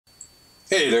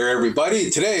Hey there, everybody.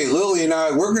 Today, Lily and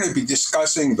I, we're going to be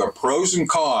discussing the pros and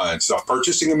cons of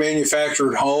purchasing a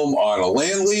manufactured home on a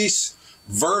land lease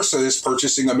versus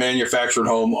purchasing a manufactured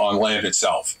home on land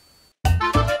itself. Let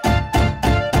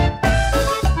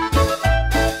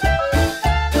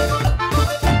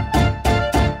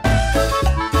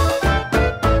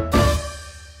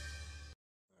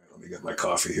me get my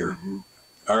coffee here.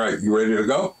 All right, you ready to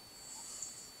go?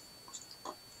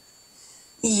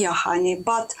 Yeah, honey,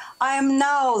 but I am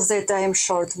now that I am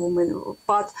short woman.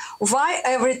 But why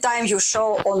every time you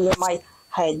show only my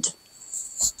head?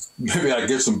 Maybe I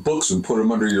get some books and put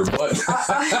them under your butt.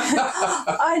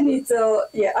 I need to,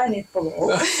 I need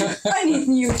pillow. I need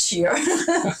new chair.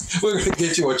 We're going to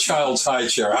get you a child's high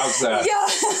chair. How's that?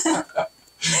 Yeah.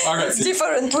 All right. It's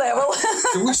different level.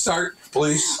 Can we start,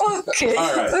 please? Okay.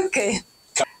 All right. Okay.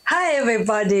 Hi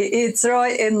everybody, it's Roy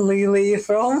and Lily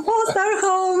from 4-Star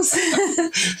Homes.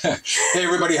 Hey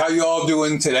everybody, how you all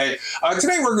doing today?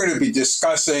 Today we're going to be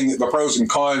discussing the pros and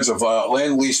cons of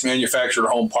land lease manufactured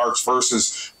home parks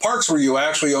versus parks where you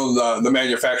actually own the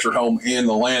manufactured home and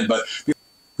the land. But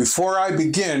before I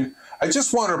begin, I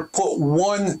just want to put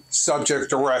one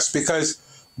subject to rest, because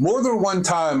more than one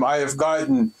time I have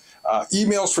gotten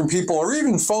emails from people or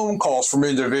even phone calls from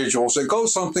individuals that go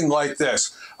something like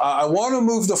this. I want to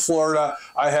move to Florida.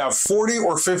 I have $40,000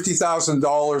 or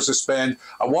 $50,000 to spend.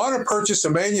 I want to purchase a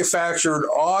manufactured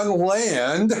on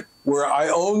land where I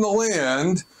own the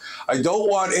land. I don't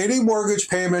want any mortgage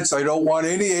payments. I don't want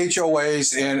any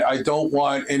HOAs, and I don't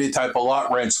want any type of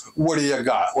lot rents. What do you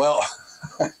got? Well,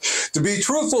 to be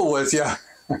truthful with you,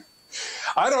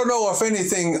 I don't know if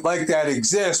anything like that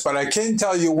exists, but I can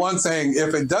tell you one thing.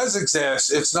 If it does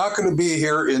exist, it's not going to be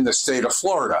here in the state of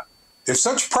Florida. If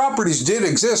such properties did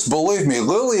exist, believe me,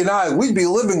 Lily and I, we'd be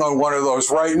living on one of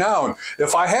those right now. And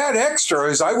if I had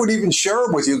extras, I would even share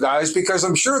them with you guys, because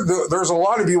I'm sure there's a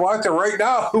lot of you out there right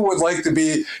now who would like to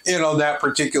be in on that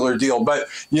particular deal. But,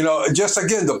 you know, just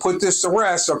again, to put this to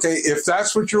rest, okay, if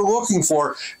that's what you're looking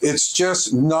for, it's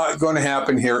just not going to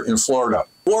happen here in Florida.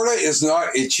 Florida is not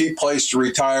a cheap place to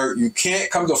retire. You can't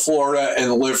come to Florida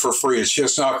and live for free. It's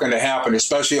just not going to happen,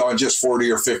 especially on just $40,000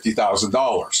 or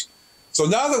 $50,000. So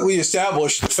now that we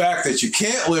established the fact that you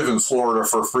can't live in Florida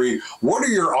for free, what are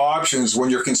your options when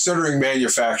you're considering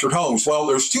manufactured homes? Well,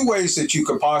 there's two ways that you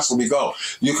could possibly go.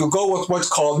 You could go with what's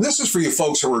called, and this is for you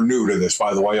folks who are new to this,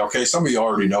 by the way, okay? Some of you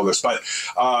already know this, but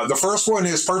the first one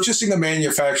is purchasing a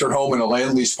manufactured home in a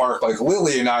land lease park like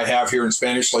Lily and I have here in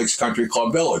Spanish Lakes Country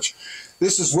Club Village.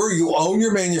 This is where you own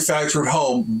your manufactured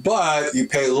home, but you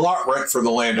pay lot rent for the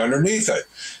land underneath it.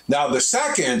 Now, the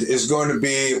second is going to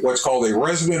be what's called a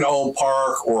resident-owned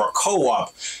park or a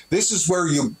co-op. This is where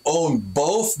you own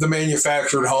both the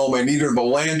manufactured home and either the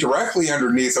land directly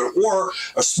underneath it or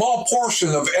a small portion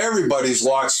of everybody's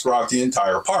lots throughout the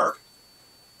entire park.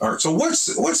 All right, so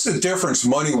what's the difference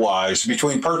money-wise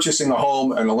between purchasing a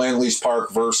home and a land lease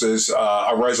park versus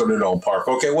a resident-owned park?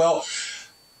 Okay, well,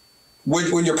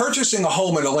 when you're purchasing a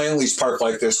home in a land lease park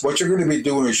like this, what you're going to be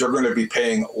doing is you're going to be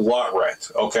paying lot rent,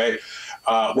 okay?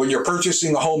 When you're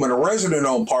purchasing a home in a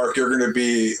resident-owned park, you're going to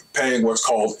be paying what's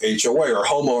called HOA or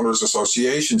Homeowners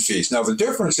Association fees. Now, the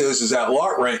difference is that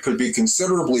lot rent could be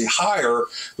considerably higher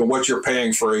than what you're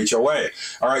paying for HOA.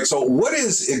 All right, so what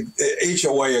is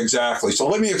HOA exactly? So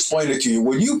let me explain it to you.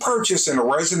 When you purchase in a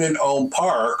resident-owned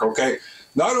park, okay,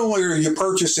 not only are you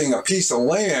purchasing a piece of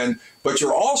land, but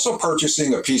you're also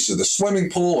purchasing a piece of the swimming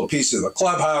pool, a piece of the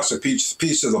clubhouse, a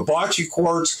piece of the bocce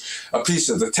courts, a piece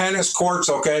of the tennis courts,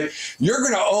 okay? You're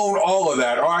going to own all of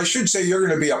that, or I should say you're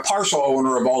going to be a partial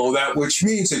owner of all of that, which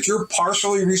means that you're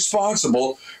partially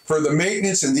responsible for the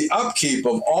maintenance and the upkeep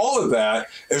of all of that,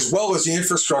 as well as the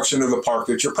infrastructure of the park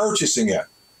that you're purchasing in.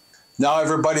 Now,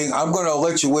 everybody, I'm going to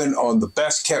let you in on the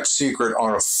best kept secret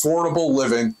on affordable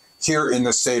living here in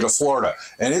the state of Florida.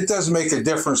 And it does make a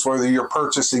difference whether you're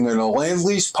purchasing in a land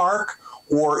lease park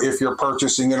or if you're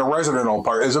purchasing in a resident-owned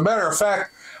park. As a matter of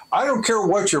fact, I don't care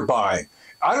what you're buying.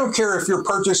 I don't care if you're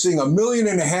purchasing $1.5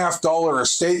 million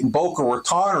estate in Boca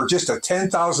Raton or just a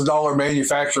 $10,000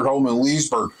 manufactured home in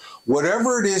Leesburg.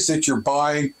 Whatever it is that you're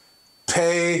buying,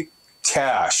 pay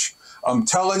cash. I'm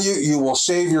telling you, you will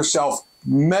save yourself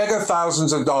mega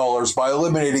thousands of dollars by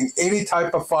eliminating any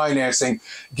type of financing,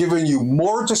 giving you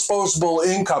more disposable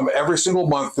income every single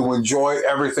month to enjoy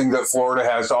everything that Florida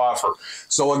has to offer.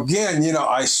 So again, you know,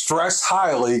 I stress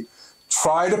highly,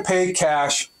 try to pay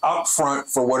cash up front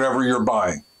for whatever you're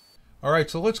buying. All right,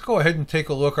 so let's go ahead and take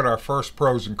a look at our first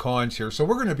pros and cons here. So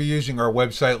we're going to be using our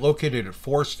website located at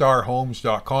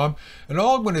 4starhomes.com. And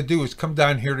all I'm going to do is come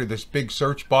down here to this big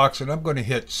search box and I'm going to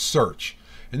hit search.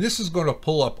 and this is going to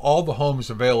pull up all the homes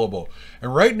available.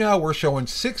 And right now we're showing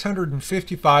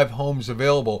 655 homes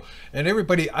available. And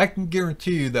everybody, I can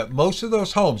guarantee you that most of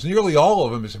those homes, nearly all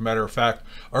of them as a matter of fact,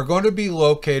 are going to be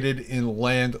located in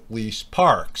land lease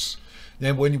parks.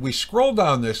 Then when we scroll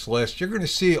down this list, you're going to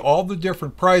see all the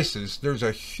different prices. There's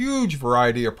a huge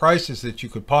variety of prices that you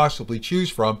could possibly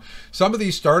choose from. Some of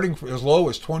these starting as low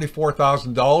as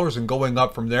 $24,000 and going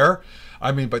up from there.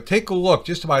 I mean, but take a look,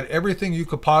 just about everything you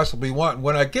could possibly want. And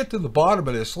when I get to the bottom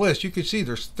of this list, you can see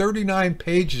there's 39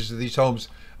 pages of these homes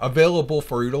available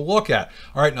for you to look at.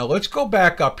 All right, now let's go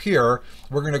back up here.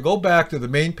 We're going to go back to the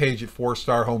main page at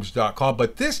 4starhomes.com,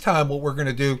 but this time what we're going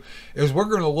to do is we're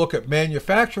going to look at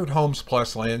manufactured homes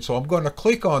plus land. So I'm going to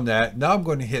click on that. Now I'm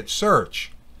going to hit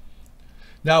search.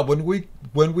 Now when we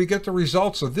get the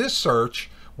results of this search,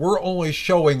 we're only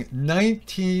showing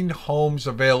 19 homes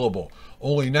available.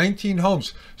 Only 19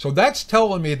 homes. So that's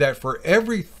telling me that for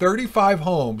every 35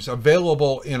 homes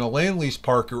available in a land lease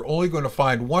park, you're only going to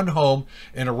find one home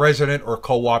in a resident or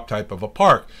co-op type of a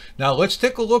park. Now let's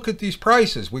take a look at these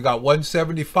prices. We got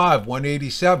 175,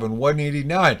 187,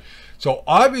 189. So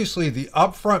obviously the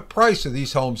upfront price of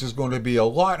these homes is going to be a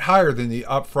lot higher than the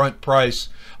upfront price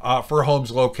for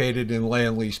homes located in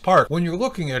land lease park. When you're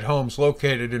looking at homes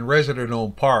located in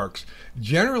resident-owned parks,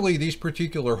 generally these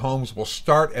particular homes will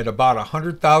start at about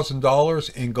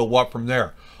 $100,000 and go up from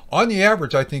there. On the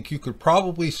average, I think you could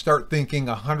probably start thinking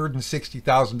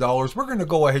 $160,000. We're going to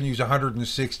go ahead and use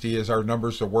 160 as our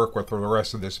numbers to work with for the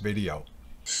rest of this video.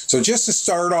 So just to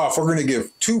start off, we're going to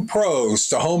give 2 pros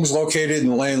to homes located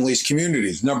in land lease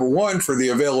communities. Number 1, for the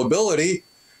availability.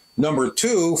 Number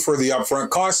 2, for the upfront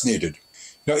cost needed.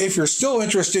 Now, if you're still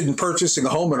interested in purchasing a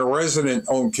home in a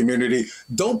resident-owned community,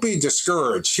 don't be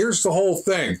discouraged. Here's the whole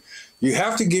thing. You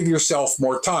have to give yourself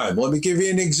more time. Let me give you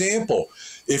an example.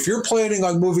 If you're planning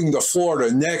on moving to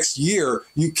Florida next year,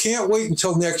 you can't wait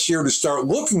until next year to start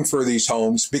looking for these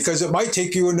homes because it might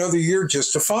take you another year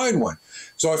just to find one.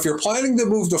 So if you're planning to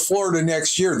move to Florida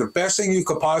next year, the best thing you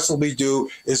could possibly do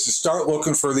is to start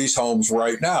looking for these homes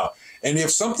right now. And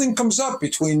if something comes up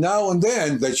between now and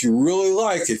then that you really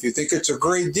like, if you think it's a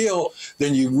great deal,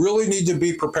 then you really need to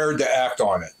be prepared to act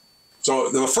on it.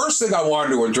 So the first thing I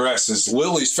wanted to address is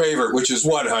Lily's favorite, which is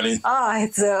what, honey?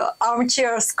 It's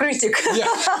armchair critic.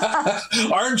 Yeah,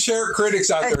 armchair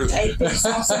critics out there. I think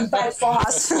something bad for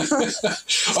us.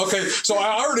 Okay, so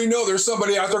I already know there's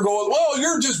somebody out there going, well,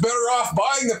 you're just better off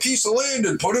buying a piece of land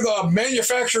and putting a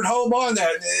manufactured home on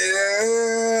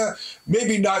that.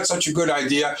 Maybe not such a good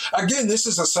idea. Again, this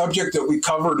is a subject that we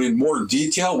covered in more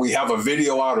detail. We have a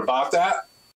video out about that.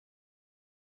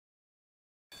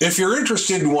 If you're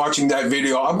interested in watching that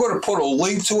video, I'm going to put a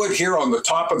link to it here on the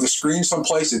top of the screen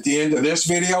someplace at the end of this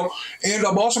video, and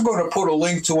I'm also going to put a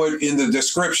link to it in the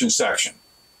description section.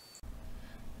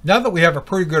 Now that we have a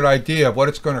pretty good idea of what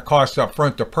it's going to cost up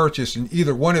front to purchase in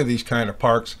either one of these kind of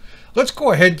parks, let's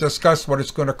go ahead and discuss what it's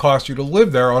going to cost you to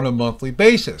live there on a monthly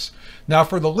basis. Now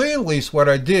for the land lease, what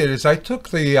I did is I took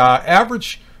the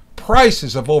average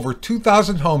prices of over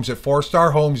 2,000 homes that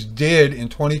 4-Star Homes did in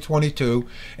 2022,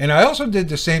 and I also did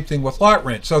the same thing with lot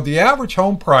rent. So the average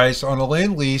home price on a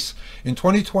land lease in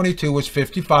 2022 was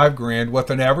 $55 grand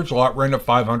with an average lot rent of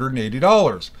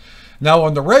 $580. Now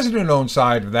on the resident-owned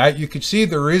side of that, you can see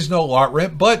there is no lot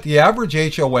rent, but the average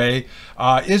HOA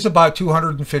is about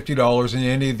 $250 in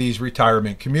any of these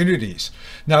retirement communities.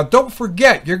 Now don't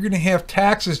forget, you're going to have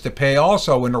taxes to pay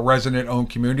also in a resident-owned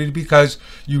community because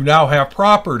you now have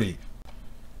property.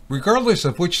 Regardless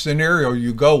of which scenario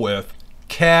you go with,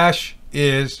 cash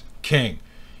is king.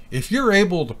 If you're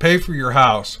able to pay for your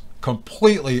house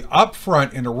completely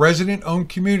upfront in a resident-owned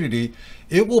community,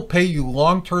 it will pay you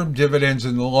long-term dividends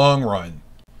in the long run.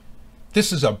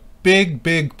 This is a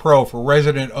big pro for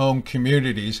resident-owned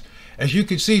communities. As you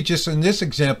can see just in this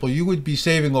example, you would be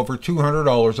saving over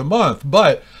 $200 a month,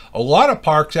 but a lot of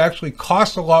parks actually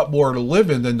cost a lot more to live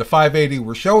in than the $580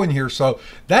 we're showing here, so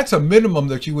that's a minimum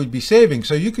that you would be saving.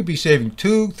 So you could be saving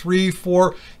 $200, $300,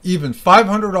 $400, even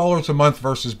 $500 a month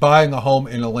versus buying a home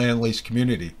in a land lease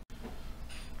community.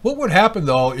 What would happen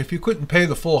though if you couldn't pay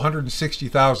the full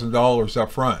 $160,000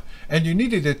 up front and you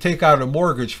needed to take out a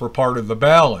mortgage for part of the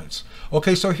balance?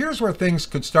 Okay, so here's where things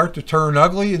could start to turn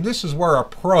ugly, and this is where a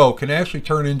pro can actually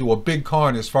turn into a big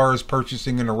con as far as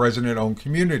purchasing in a resident-owned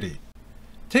community.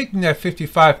 Taking that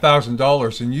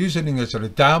 $55,000 and using it as a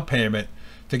down payment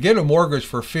to get a mortgage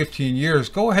for 15 years,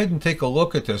 go ahead and take a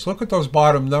look at this. Look at those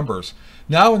bottom numbers.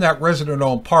 Now in that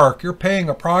resident-owned park, you're paying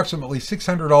approximately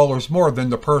 $600 more than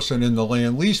the person in the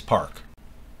land lease park.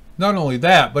 Not only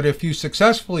that, but if you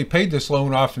successfully paid this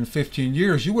loan off in 15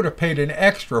 years, you would have paid an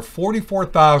extra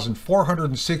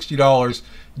 $44,460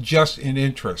 just in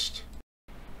interest.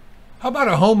 How about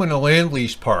a home in a land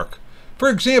lease park? For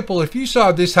example, if you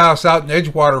saw this house out in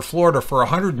Edgewater, Florida for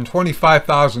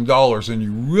 $125,000 and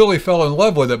you really fell in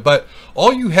love with it, but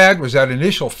all you had was that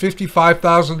initial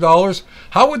 $55,000,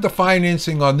 how would the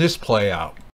financing on this play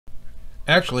out?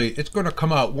 Actually, it's going to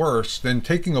come out worse than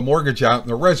taking a mortgage out in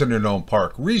the resident-owned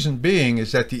park. Reason being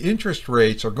is that the interest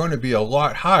rates are going to be a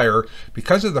lot higher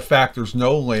because of the fact there's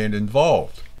no land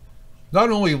involved.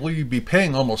 Not only will you be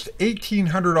paying almost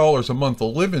 $1,800 a month to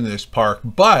live in this park,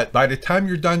 but by the time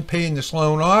you're done paying this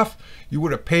loan off, you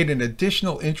would have paid an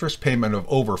additional interest payment of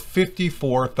over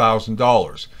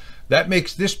 $54,000. That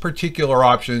makes this particular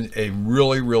option a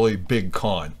really, really big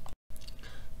con.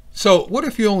 So what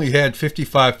if you only had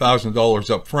 $55,000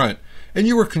 up front and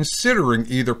you were considering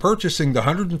either purchasing the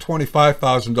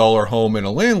 $125,000 home in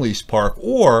a land lease park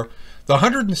or the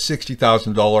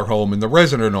 $160,000 home in the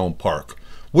resident-owned park?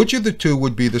 Which of the two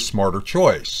would be the smarter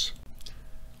choice?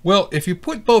 Well, if you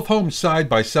put both homes side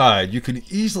by side, you can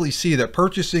easily see that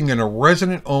purchasing in a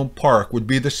resident-owned park would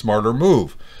be the smarter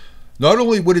move. Not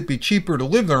only would it be cheaper to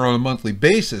live there on a monthly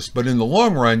basis, but in the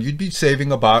long run, you'd be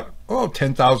saving about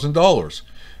 $10,000.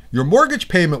 Your mortgage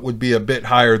payment would be a bit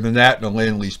higher than that in a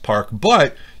land lease park,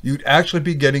 but you'd actually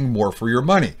be getting more for your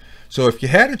money. So if you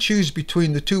had to choose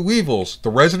between the two evils, the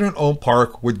resident-owned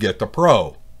park would get the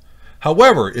pro.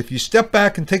 However, if you step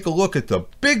back and take a look at the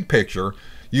big picture,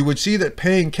 you would see that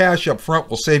paying cash up front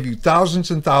will save you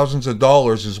thousands and thousands of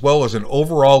dollars as well as an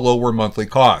overall lower monthly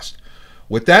cost.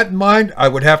 With that in mind, I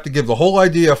would have to give the whole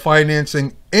idea of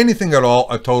financing anything at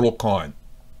all a total con.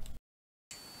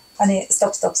 Honey,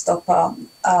 stop.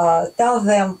 Tell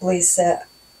them, please,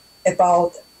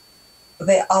 about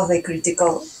the other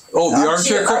critical. Oh, the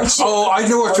armchair. Oh, I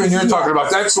know what you're talking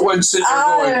about. That's the one sitting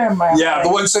there going. Yeah, the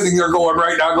one sitting there going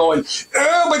right now, going.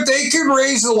 Oh, but they can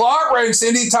raise the lot rents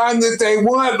anytime that they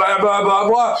want. Blah blah blah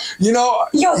blah. You know.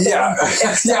 Yeah, yeah.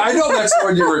 I know that's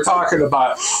what you were talking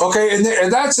about. Okay, and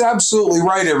that's absolutely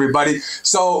right, everybody.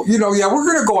 So yeah, we're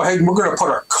going to go ahead and we're going to put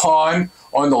a con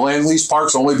on the land lease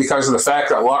parks only because of the fact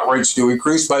that lot rents do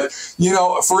increase. But,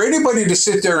 for anybody to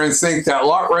sit there and think that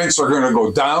lot rents are going to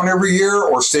go down every year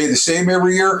or stay the same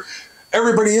every year,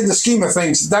 everybody, in the scheme of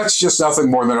things, that's just nothing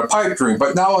more than a pipe dream.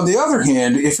 But now, on the other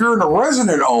hand, if you're in a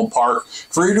resident-owned park,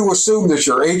 for you to assume that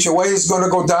your HOA is going to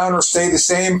go down or stay the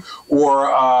same, or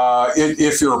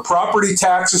if your property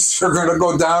taxes are going to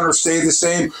go down or stay the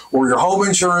same, or your home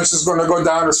insurance is going to go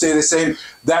down or stay the same,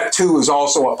 that too is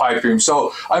also a pipe dream.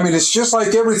 So, I mean, it's just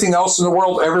like everything else in the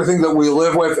world, everything that we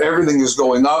live with, everything is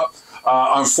going up.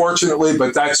 Unfortunately,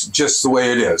 but that's just the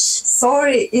way it is.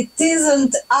 Sorry, it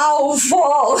isn't our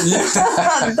fault.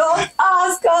 Don't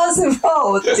ask us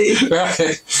about it.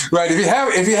 Right.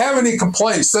 If you have any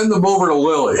complaints, send them over to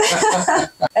Lily.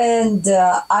 And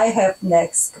I have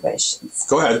next questions.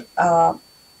 Go ahead.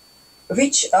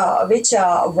 Which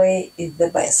way is the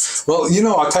best? Well,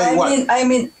 I'll tell you what. I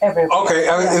mean, everybody. Okay.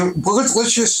 Well,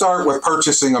 let's just start with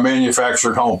purchasing a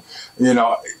manufactured home.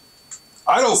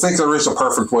 I don't think there is a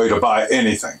perfect way to buy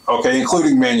anything, okay,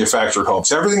 including manufactured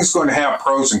homes. Everything's going to have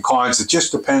pros and cons. It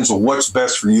just depends on what's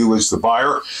best for you as the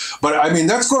buyer. But, I mean,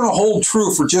 that's going to hold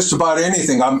true for just about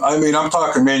anything. I'm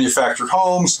talking manufactured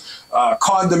homes,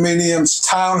 condominiums,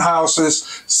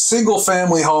 townhouses,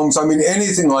 single-family homes. I mean,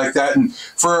 anything like that. And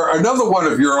for another one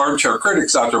of your armchair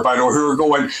critics out there, by the way, who are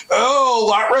going, oh,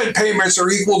 lot rent payments are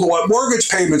equal to what mortgage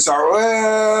payments are.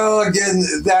 Well, again,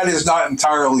 that is not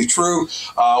entirely true.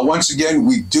 Once again,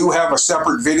 we do have a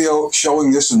separate video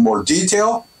showing this in more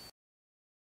detail.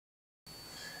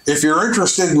 If you're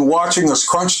interested in watching us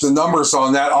crunch the numbers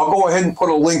on that, I'll go ahead and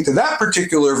put a link to that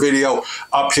particular video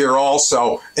up here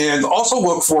also, and also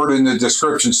look for it in the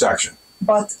description section.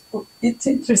 But it's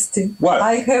interesting. What?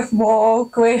 I have more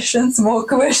questions. Well,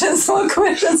 be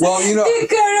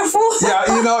careful. Yeah,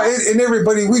 and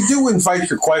everybody, we do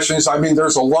invite your questions. I mean,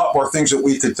 there's a lot more things that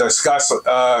we could discuss,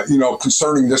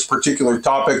 concerning this particular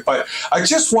topic. But I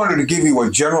just wanted to give you a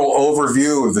general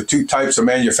overview of the two types of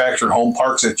manufactured home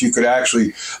parks that you could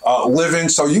actually live in.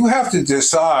 So you have to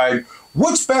decide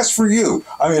what's best for you.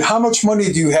 I mean, how much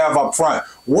money do you have up front?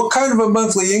 What kind of a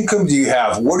monthly income do you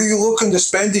have? What are you looking to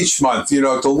spend each month,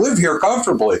 to live here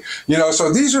comfortably?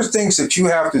 So these are things that you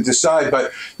have to decide.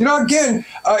 But, again,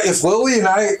 if Lily and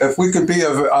if we could be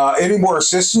of any more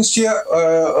assistance to you,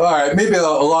 all right, maybe a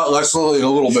lot less Lily and a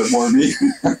little bit more me.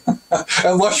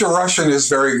 Unless your Russian is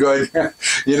very good,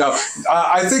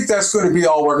 I think that's going to be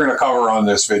all we're going to cover on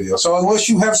this video. So unless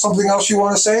you have something else you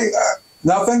want to say,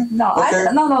 Nothing? No, Okay.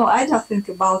 no. I just think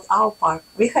about our park.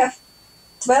 We have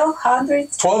 1,200.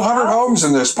 1,200 homes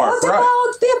in this park, What right?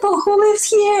 about people who live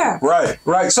here? Right,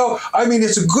 right. So, I mean,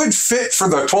 it's a good fit for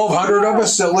the 1,200 of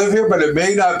us that live here, but it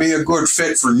may not be a good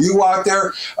fit for you out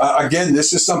there. Again,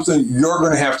 this is something you're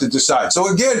going to have to decide.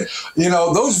 So, again, you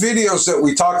know, those videos that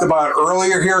we talked about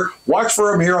earlier here, watch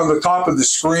for them here on the top of the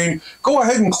screen. Go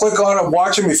ahead and click on them,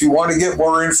 watch them if you want to get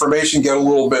more information, get a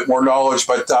little bit more knowledge.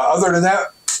 But other than that,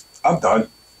 I'm done.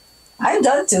 I'm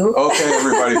done too. Okay,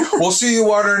 everybody. We'll see you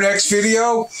on our next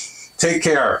video. Take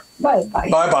care. Bye-bye.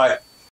 Bye-bye.